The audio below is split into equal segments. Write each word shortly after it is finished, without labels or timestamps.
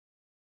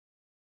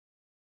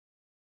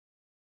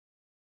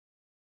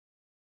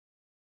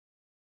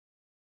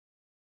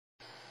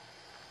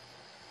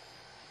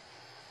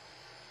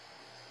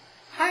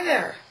Hi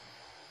there.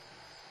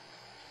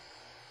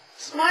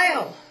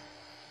 Smile.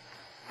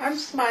 I'm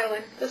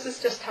smiling. This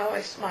is just how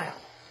I smile.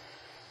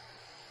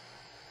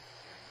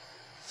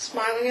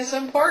 Smiling is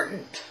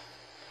important.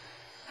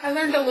 I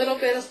learned a little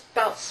bit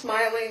about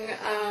smiling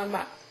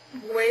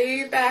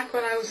way back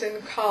when I was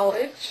in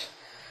college.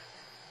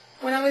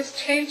 When I was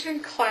changing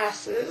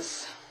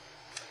classes,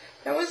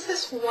 there was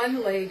this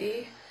one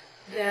lady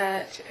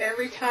that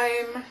every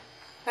time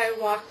I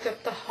walked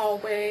up the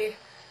hallway,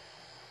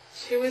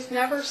 she was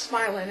never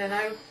smiling, and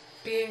I,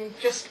 being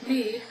just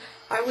me,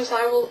 I was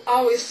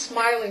always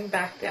smiling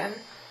back then.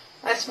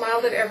 I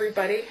smiled at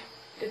everybody.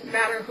 Didn't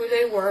matter who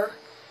they were.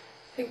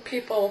 I think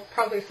people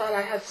probably thought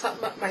I had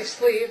something up my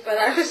sleeve, but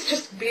I was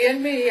just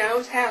being me. I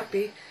was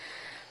happy.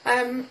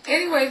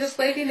 Anyway, this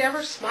lady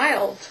never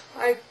smiled.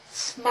 I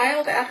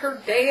smiled at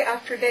her day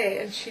after day,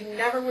 and she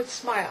never would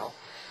smile.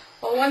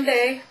 Well, one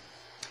day,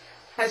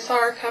 I saw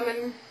her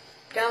coming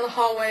down the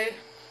hallway,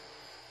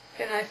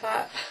 and I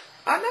thought,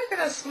 I'm not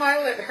going to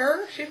smile at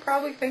her. She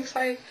probably thinks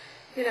I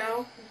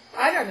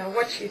don't know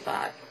what she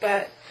thought.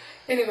 But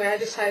anyway, I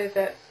decided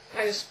that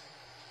I just,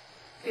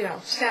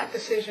 snap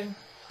decision.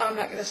 I'm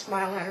not going to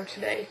smile at her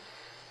today.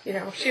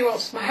 She won't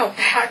smile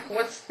back.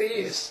 What's the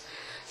use?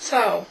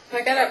 So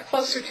I got up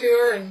closer to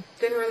her and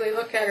didn't really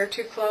look at her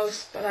too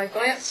close, but I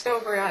glanced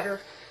over at her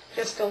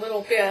just a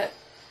little bit,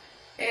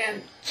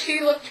 and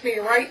she looked me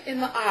right in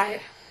the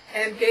eye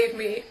and gave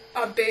me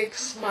a big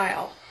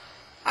smile.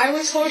 I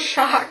was so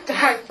shocked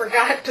I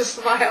forgot to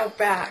smile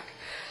back.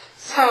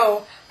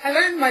 So I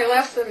learned my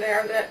lesson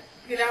there that,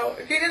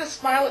 if you're going to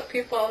smile at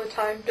people all the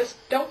time, just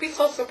don't be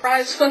so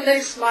surprised when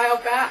they smile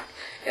back.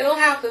 It'll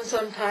happen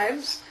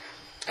sometimes.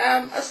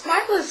 A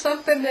smile is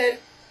something that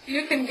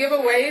you can give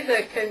away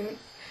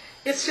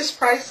it's just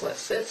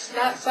priceless. It's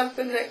not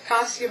something that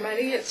costs you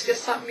money. It's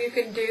just something you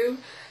can do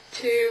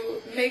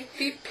to make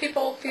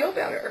people feel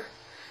better.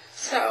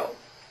 So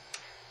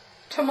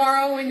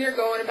tomorrow when you're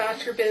going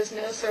about your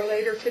business or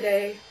later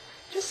today,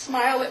 just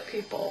smile at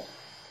people.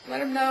 Let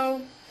them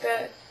know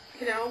that,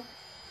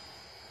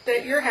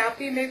 that you're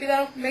happy. Maybe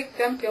that'll make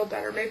them feel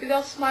better. Maybe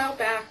they'll smile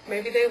back.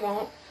 Maybe they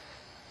won't.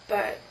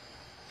 But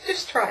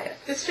just try it.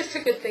 It's just a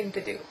good thing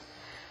to do.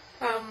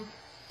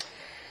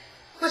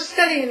 We're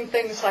studying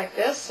things like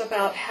this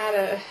about how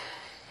to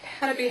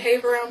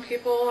behave around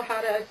people,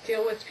 how to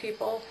deal with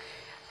people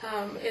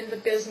in the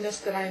business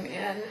that I'm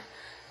in.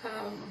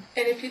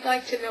 And if you'd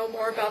like to know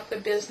more about the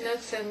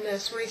business and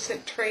this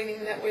recent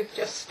training that we've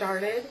just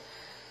started,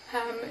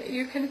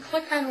 you can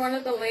click on one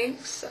of the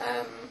links.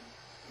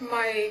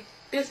 My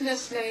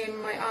business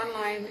name, my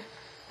online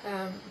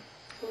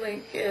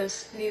link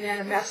is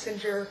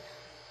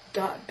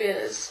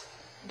nenannamessenger.biz,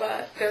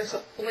 but there's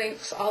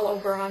links all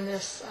over on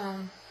this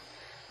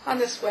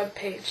web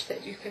page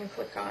that you can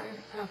click on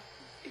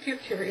if you're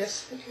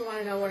curious, if you want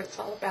to know what it's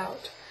all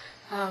about.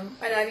 And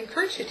I'd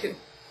encourage you to.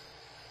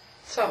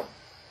 So,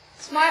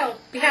 smile,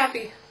 be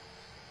happy.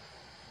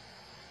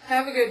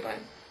 Have a good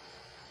one.